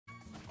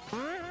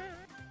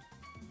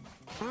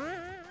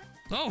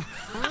Oh.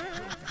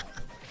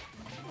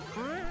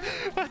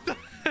 What the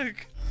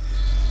heck?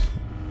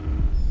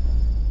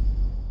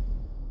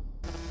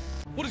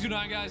 What is going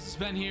on, guys? It's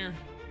Ben here.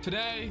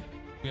 Today,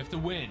 we have to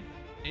win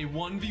a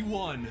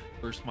 1v1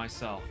 versus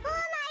myself.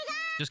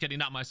 Just kidding,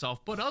 not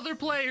myself, but other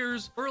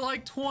players for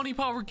like 20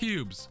 power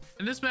cubes.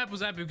 And this map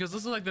was epic because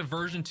this is like the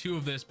version 2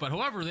 of this. But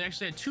however, they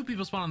actually had 2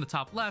 people spawn on the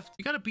top left.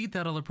 You got to beat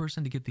that other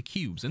person to get the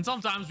cubes. And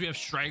sometimes we have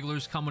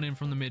stragglers coming in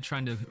from the mid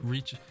trying to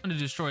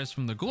destroy us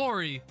from the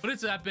glory. But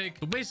it's epic.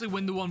 So basically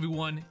win the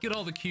 1v1, get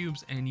all the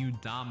cubes, and you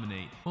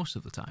dominate most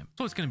of the time.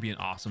 So it's going to be an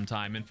awesome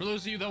time. And for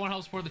those of you that want to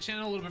help support the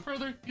channel a little bit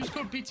further, use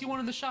code BT1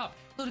 in the shop.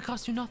 Let it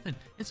cost you nothing.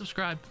 And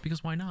subscribe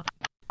because why not?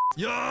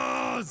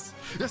 Yes!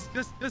 Yes,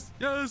 yes, yes,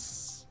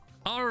 yes!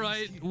 All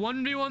right,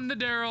 1v1 the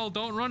Daryl.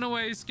 Don't run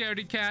away,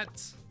 scaredy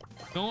cats.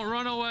 Don't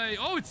run away.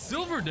 Oh, it's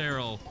Silver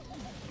Daryl.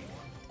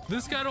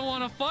 This guy don't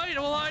want to fight.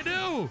 Well, I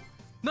do.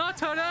 Not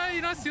today.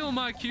 You're not stealing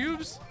my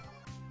cubes.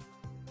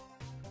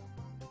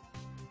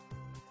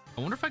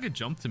 I wonder if I could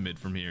jump to mid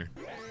from here.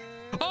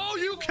 Oh,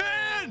 you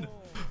can.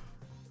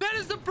 That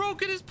is the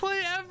brokenest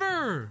play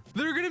ever.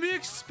 They're going to be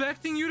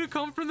expecting you to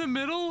come from the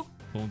middle.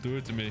 Don't do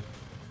it to me.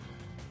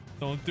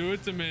 Don't do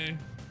it to me.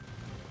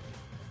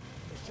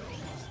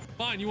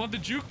 Fine, you want the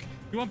juke?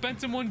 You want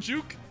Benton 1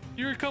 juke?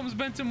 Here comes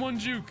Benton 1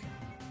 juke.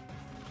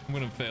 I'm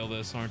gonna fail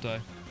this, aren't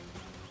I?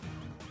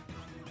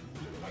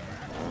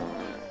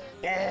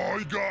 Oh,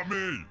 he got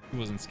me. He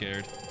wasn't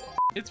scared.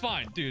 It's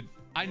fine, dude.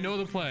 I know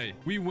the play.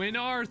 We win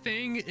our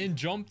thing and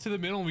jump to the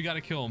middle and we gotta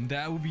kill him.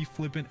 That would be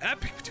flipping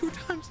epic 2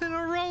 times in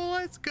a row.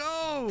 Let's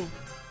go.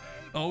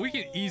 Oh, we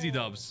can easy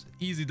dubs.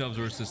 Easy dubs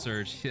versus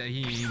Surge. Yeah,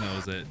 he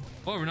knows it.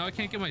 However, now I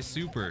can't get my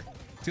super.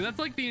 See, that's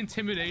like the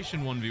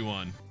intimidation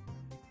 1v1.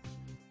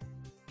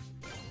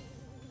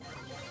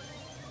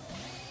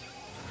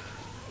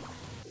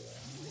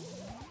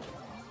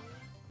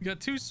 We got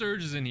 2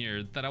 Surges in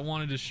here that I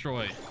want to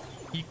destroy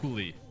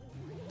equally.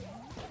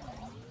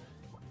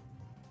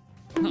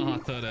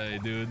 Not today,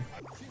 dude.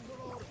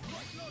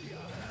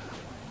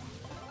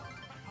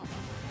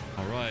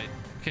 All right.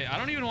 Okay, I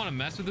don't even want to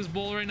mess with this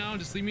bull right now.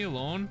 Just leave me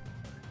alone.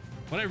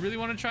 What I really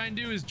want to try and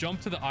do is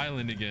jump to the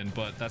island again,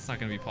 but that's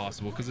not going to be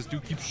possible because this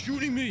dude keeps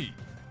shooting me.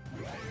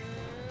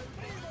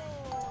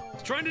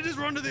 He's trying to just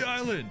run to the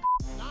island.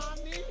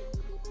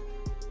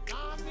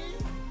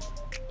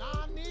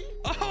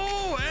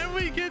 Oh, and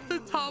we get the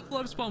top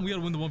left spawn. We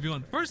gotta win the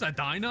 1v1. First, that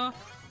Dyna.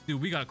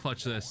 Dude, we gotta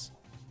clutch this.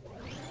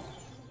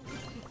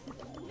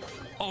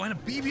 Oh, and a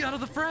BB out of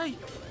the fray.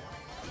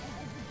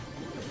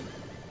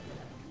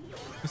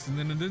 This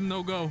is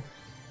no go.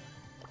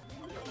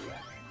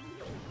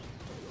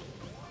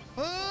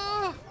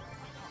 Ah!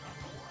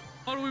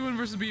 How do we win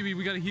versus BB?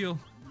 We gotta heal.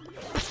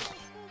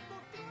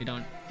 We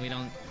don't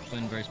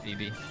win versus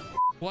BB.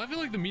 Well, I feel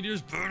like the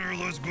meteor's better.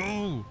 Let's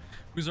go.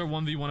 Who's our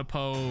 1v1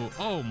 oppo?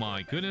 Oh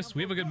my goodness.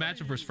 We have a good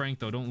matchup versus Frank,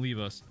 though. Don't leave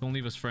us. Don't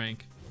leave us,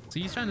 Frank.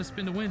 See, he's trying to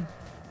spin to win.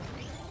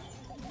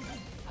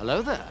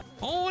 Hello there.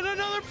 Oh, and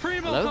another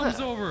Primo comes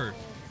over.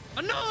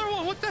 Another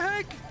one. What the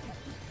heck?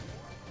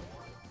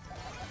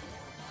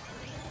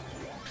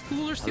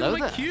 People are stealing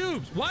my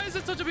cubes. Why is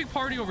it such a big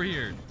party over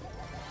here?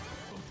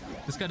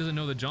 This guy doesn't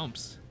know the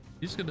jumps.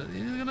 He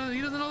doesn't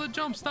know the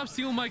jumps. Stop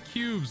stealing my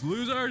cubes,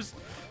 losers.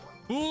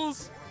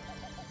 Fools.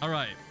 All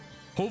right.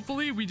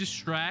 Hopefully we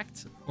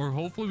distract or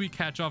hopefully we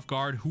catch off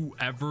guard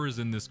whoever is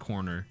in this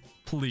corner.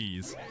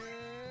 Please.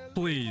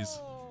 Please.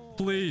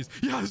 Please.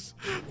 Yes.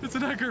 It's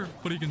an egger.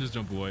 But he can just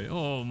jump away.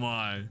 Oh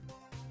my.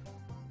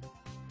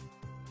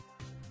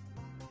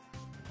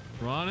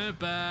 Run it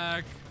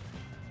back.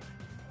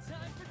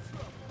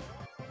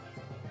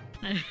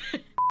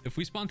 If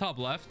we spawn top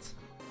left.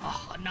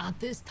 Oh, not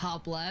this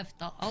top left.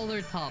 The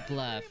other top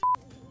left.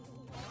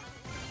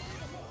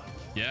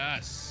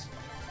 Yes.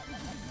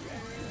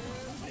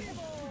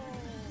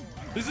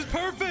 This is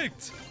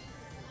perfect.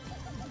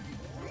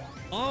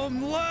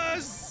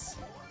 Unless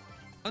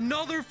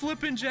another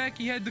flipping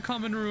Jackie had to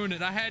come and ruin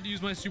it. I had to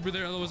use my super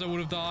there, otherwise I would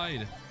have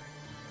died.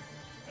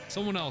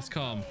 Someone else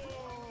come.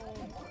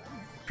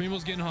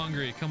 Primo's getting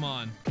hungry. Come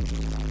on.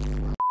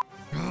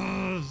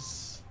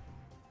 Yes.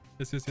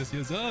 Yes, yes, yes,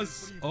 yes,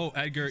 yes. Oh,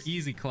 Edgar,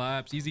 easy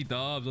claps, easy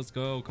dubs. Let's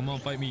go. Come on,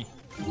 fight me.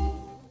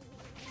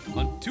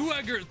 On 2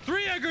 Edgars,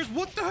 3 Edgars.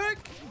 What the heck?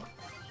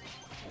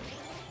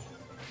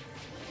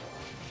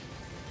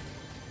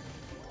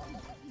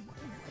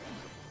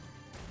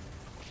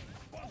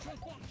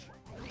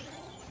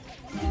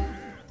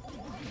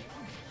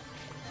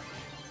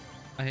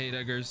 I hate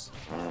Edgars.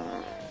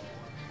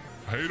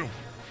 I hate him.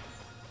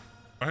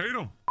 I hate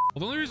him. Well,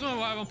 the only reason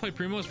why I don't play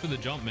Primo is for the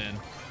jump, man.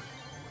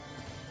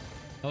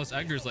 Unless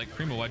Edgar's like,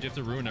 Primo, why'd you have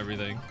to ruin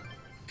everything?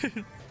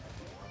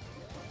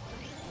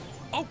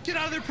 Oh, get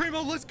out of there,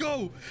 Primo. Let's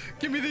go.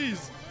 Give me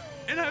these.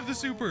 And I have the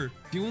super.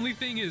 The only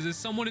thing is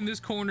someone in this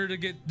corner to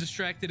get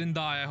distracted and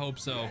die. I hope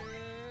so.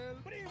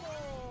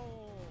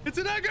 It's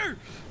an Edgar.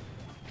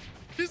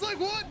 He's like,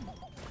 what?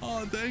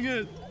 Oh, dang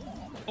it.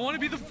 I want to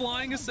be the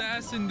flying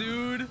assassin,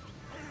 dude.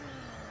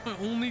 My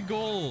only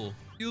goal.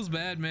 Feels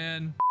bad,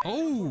 man.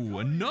 Oh,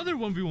 another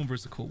 1v1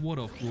 versus Colt. What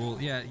a fool.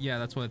 Yeah,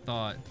 that's what I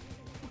thought.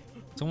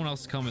 Someone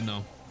else is coming,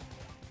 though.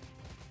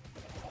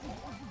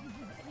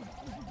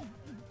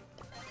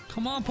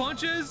 Come on,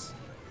 punches.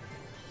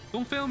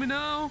 Don't fail me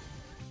now.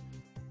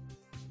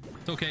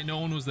 It's okay. No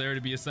one was there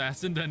to be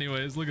assassined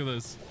anyways. Look at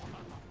this.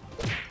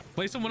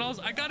 Play someone else.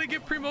 I gotta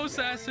get Primo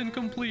Assassin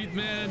complete,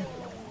 man.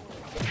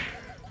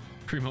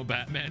 Primo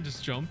Batman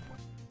just jump.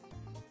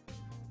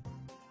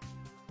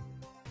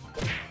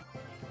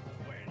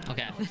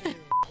 Okay.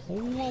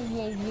 Whoa.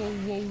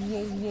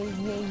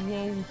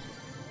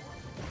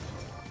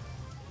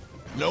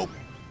 Nope.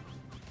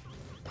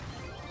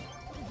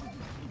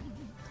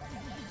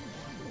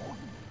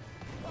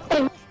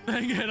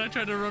 Dang it, I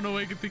tried to run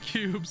away with the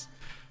cubes.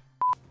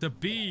 The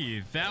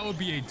B, that would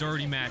be a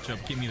dirty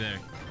matchup. Get me there.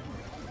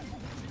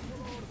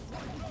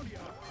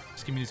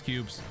 Just give me these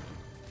cubes.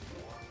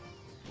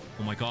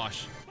 Oh my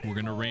gosh. We're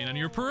gonna rain on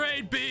your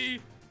parade, B.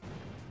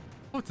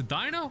 Oh, it's a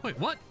dino? Wait,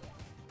 what?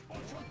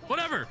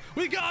 Whatever.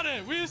 We got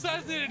it. We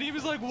assassinated. He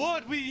was like,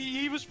 what?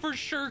 He was for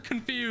sure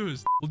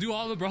confused. We'll do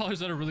all the brawlers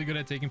that are really good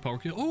at taking power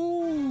kills.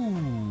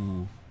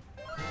 Ooh.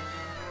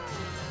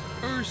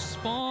 First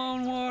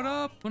spawn, what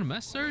up? What a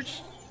mess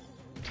search.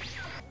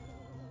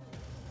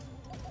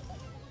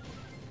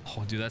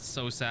 Oh, dude, that's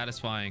so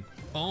satisfying.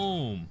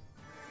 Boom.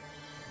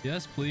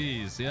 Yes,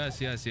 please.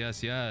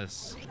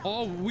 Yes.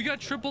 Oh, we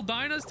got triple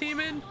Dynas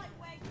teaming?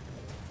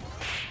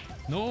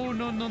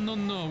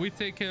 No. We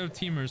take care of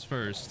teamers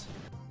first.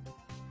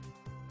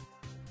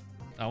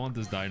 I want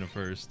this Dyna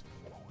first.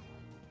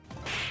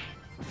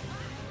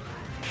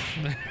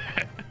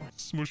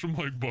 Smush them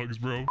like bugs,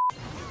 bro.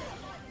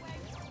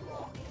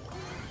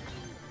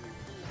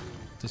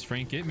 Does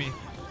Frank get me?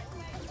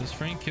 Does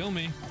Frank kill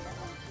me?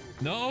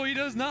 No, he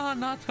does not.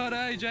 Not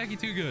today. Jackie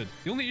too good.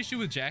 The only issue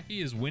with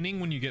Jackie is winning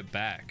when you get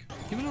back.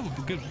 Giving him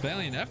a good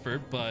valiant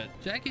effort, but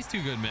Jackie's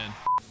too good, man.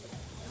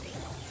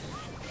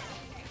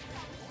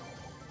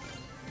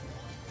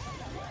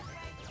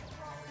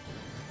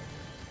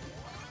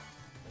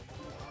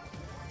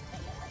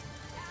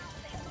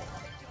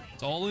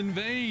 It's all in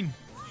vain.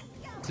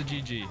 It's a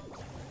GG.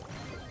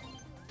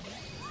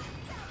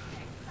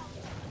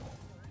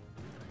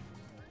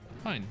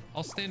 Fine.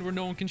 I'll stand where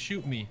no one can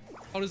shoot me.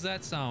 How does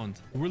that sound?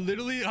 We're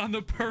literally on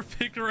the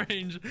perfect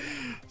range,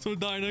 so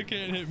Dyna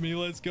can't hit me.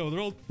 Let's go.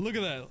 They're all... Look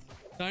at that.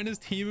 Dyna's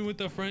teaming with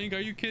the Frank.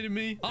 Are you kidding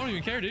me? I don't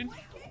even care, dude.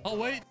 I'll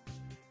wait.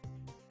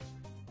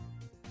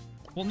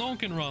 Well, no one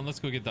can run. Let's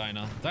go get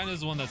Dyna. Dyna's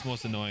the one that's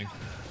most annoying.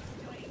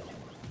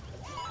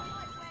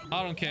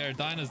 I don't care.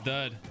 Dyna's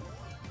dead.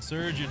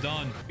 Surge, you're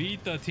done.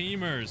 Beat the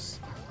teamers.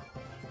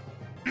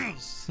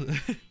 Yes.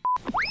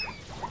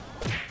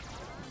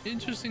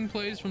 Interesting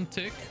plays from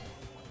Tick.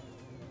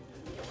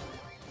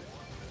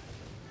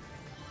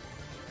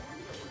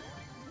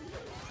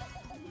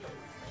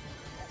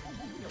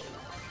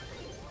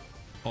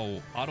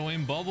 Oh, auto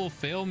aim bubble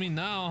fail me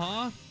now,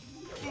 huh?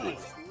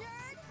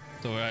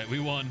 It's all right. We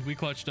won. We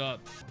clutched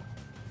up.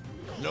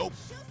 Nope.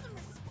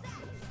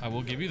 I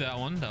will give you that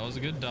one. That was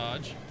a good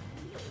dodge.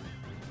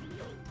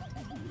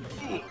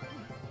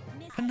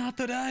 But not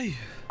today.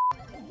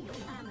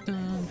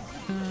 Dun,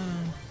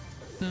 dun,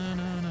 dun,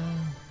 dun, dun.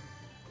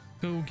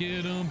 Go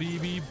get him,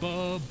 BB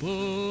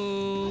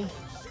Bubble.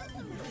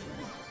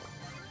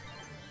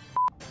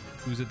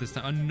 Who's it this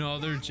time?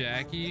 Another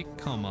Jackie?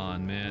 Come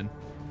on, man.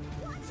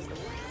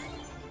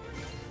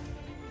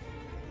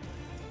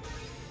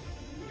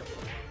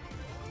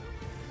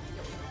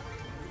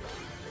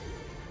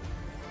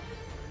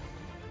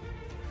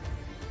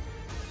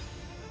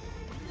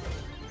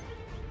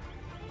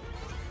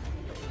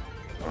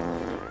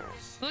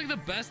 That's like the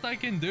best I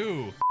can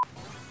do.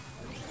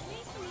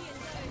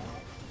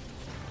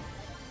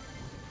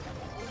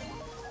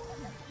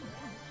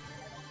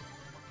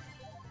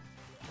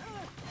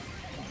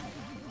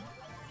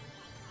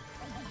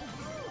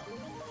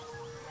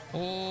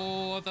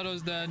 Oh, I thought I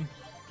was dead.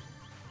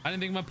 I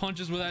didn't think my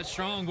punches were that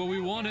strong, but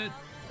we won it.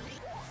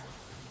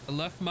 I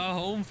left my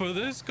home for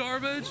this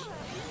garbage.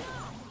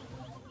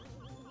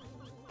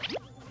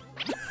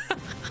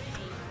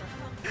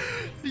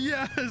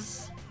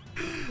 Yes.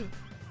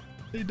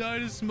 They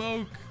died of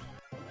smoke.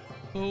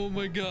 Oh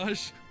my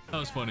gosh. That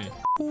was funny.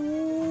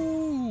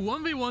 Ooh,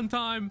 1v1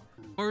 time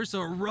versus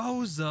a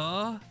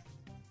Rosa.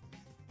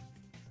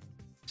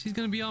 She's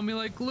gonna be on me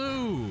like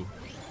glue.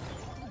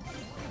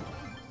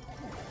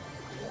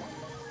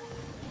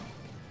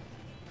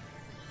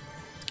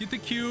 Get the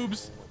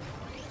cubes.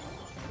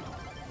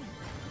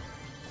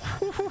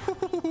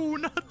 Ooh,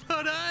 not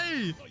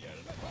today.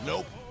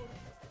 Nope.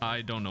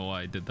 I don't know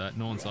why I did that.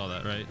 No one saw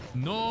that, right?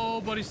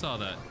 Nobody saw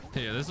that.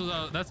 Hey, that's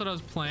what I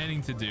was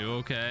planning to do,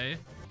 okay?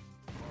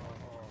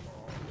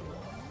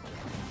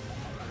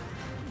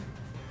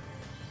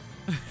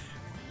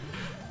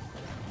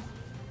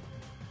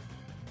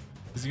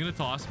 Is he gonna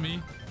toss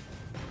me?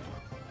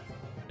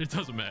 It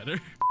doesn't matter.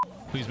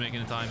 Please make it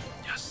in time.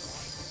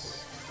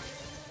 Yes.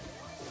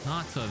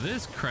 Not to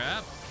this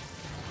crap.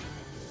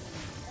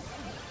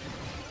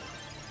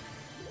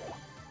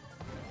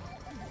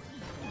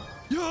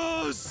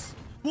 Yes! Yes!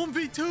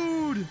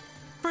 1v2'd!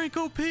 Frank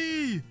OP!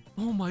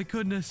 Oh my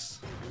goodness.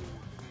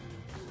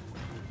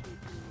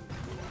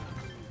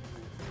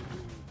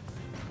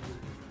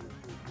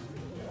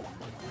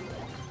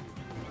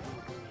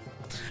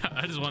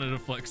 I just wanted to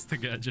flex the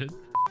gadget.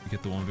 You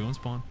get the 1v1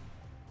 spawn.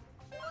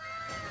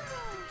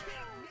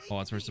 Oh,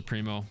 that's versus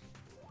Primo.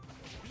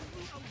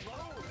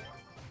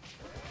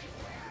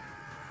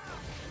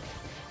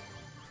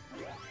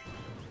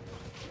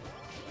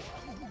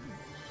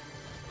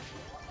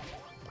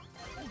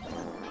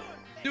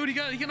 Dude, he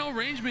can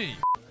outrange me.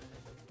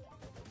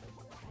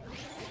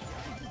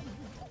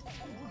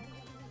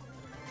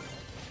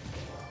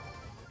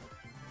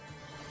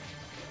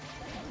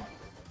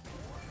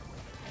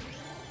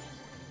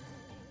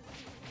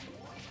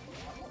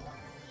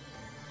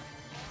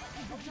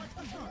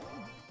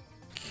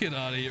 Get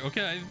out of here.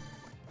 Okay.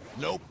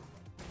 Nope.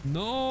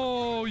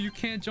 No, you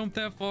can't jump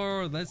that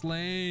far. That's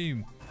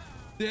lame.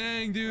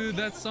 Dang, dude,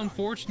 that's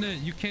unfortunate.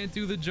 You can't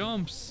do the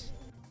jumps.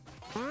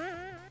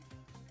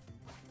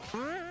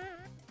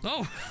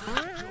 Oh.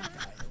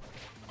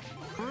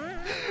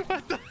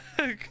 What the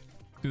heck?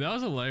 Dude, that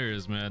was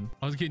hilarious, man.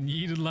 I was getting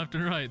yeeted left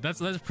and right. That's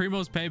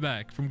Primo's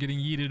payback from getting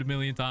yeeted a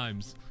million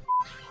times.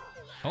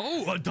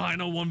 Oh, a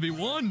Dino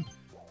 1v1.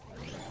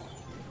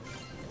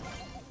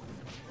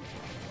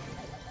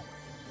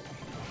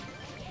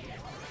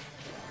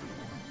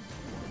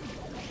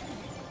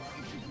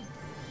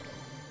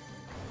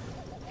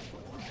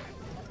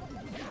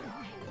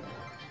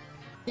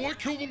 Well, I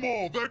killed them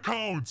all. That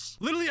counts.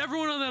 Literally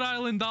everyone on that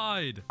island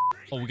died.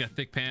 Oh, we got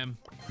thick Pam.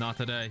 Not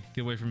today.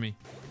 Get away from me.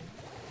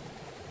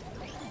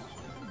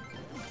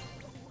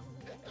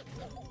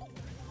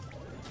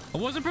 I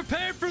wasn't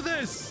prepared for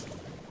this.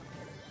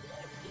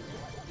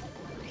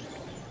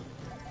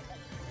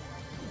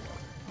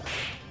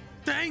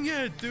 Dang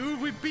it, dude.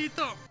 We beat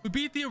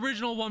the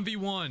original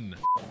 1v1.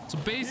 So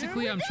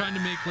basically, I'm trying to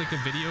make like a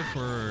video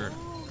for...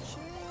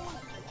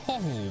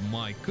 Oh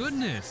my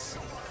goodness.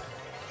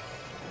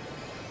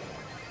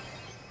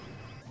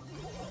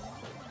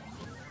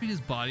 He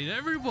just bodied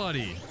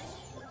everybody.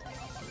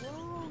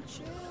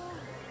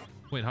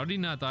 Wait, how did he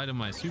not die to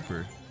my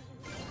super?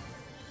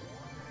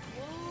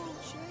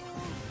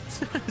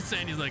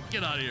 Sandy's like,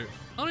 get out of here.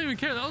 I don't even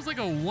care. That was like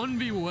a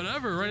 1v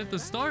whatever right at the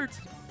start.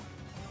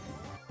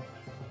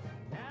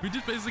 We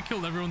just basically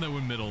killed everyone that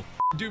went middle.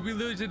 Dude, we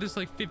literally did this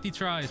like 50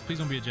 tries. Please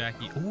don't be a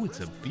Jackie. Oh,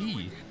 it's a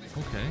B.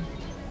 Okay.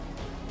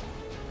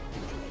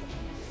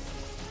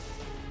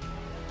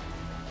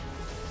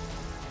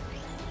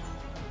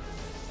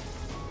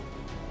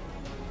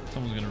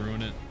 Someone's gonna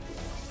ruin it.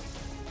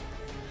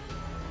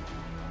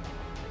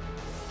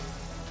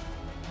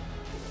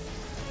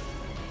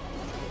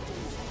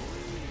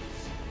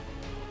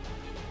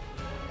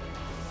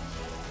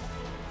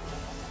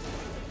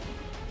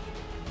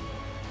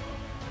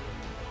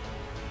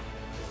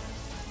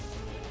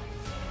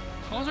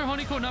 How's our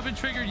honeycomb not been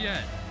triggered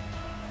yet?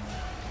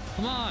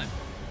 Come on.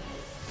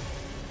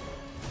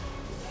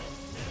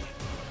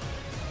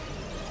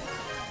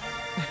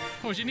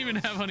 Oh, she didn't even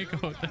have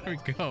honeycomb. There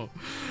we go.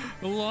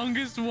 The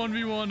longest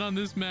 1v1 on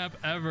this map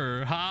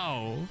ever.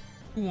 How?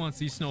 Who wants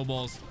these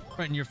snowballs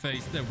right in your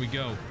face? There we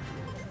go.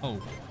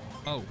 Oh.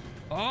 Oh.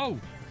 Oh!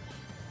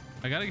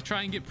 I gotta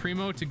try and get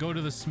Primo to go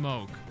to the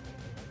smoke.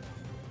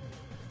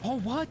 Oh,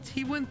 what?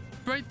 He went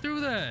right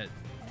through that.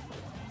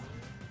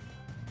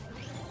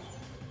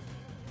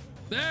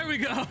 There we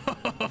go.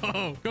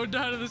 Go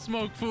down to the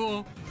smoke,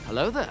 fool.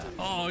 Hello there.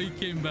 Oh, he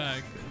came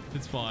back.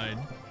 It's fine.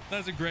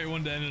 That's a great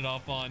one to end it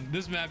off on.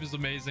 This map is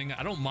amazing.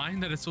 I don't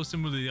mind that it's so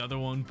similar to the other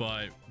one,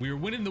 but we were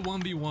winning the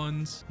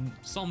 1v1s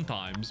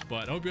sometimes.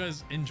 But I hope you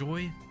guys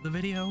enjoy the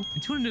video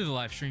and tune into the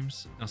live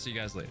streams. I'll see you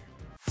guys later.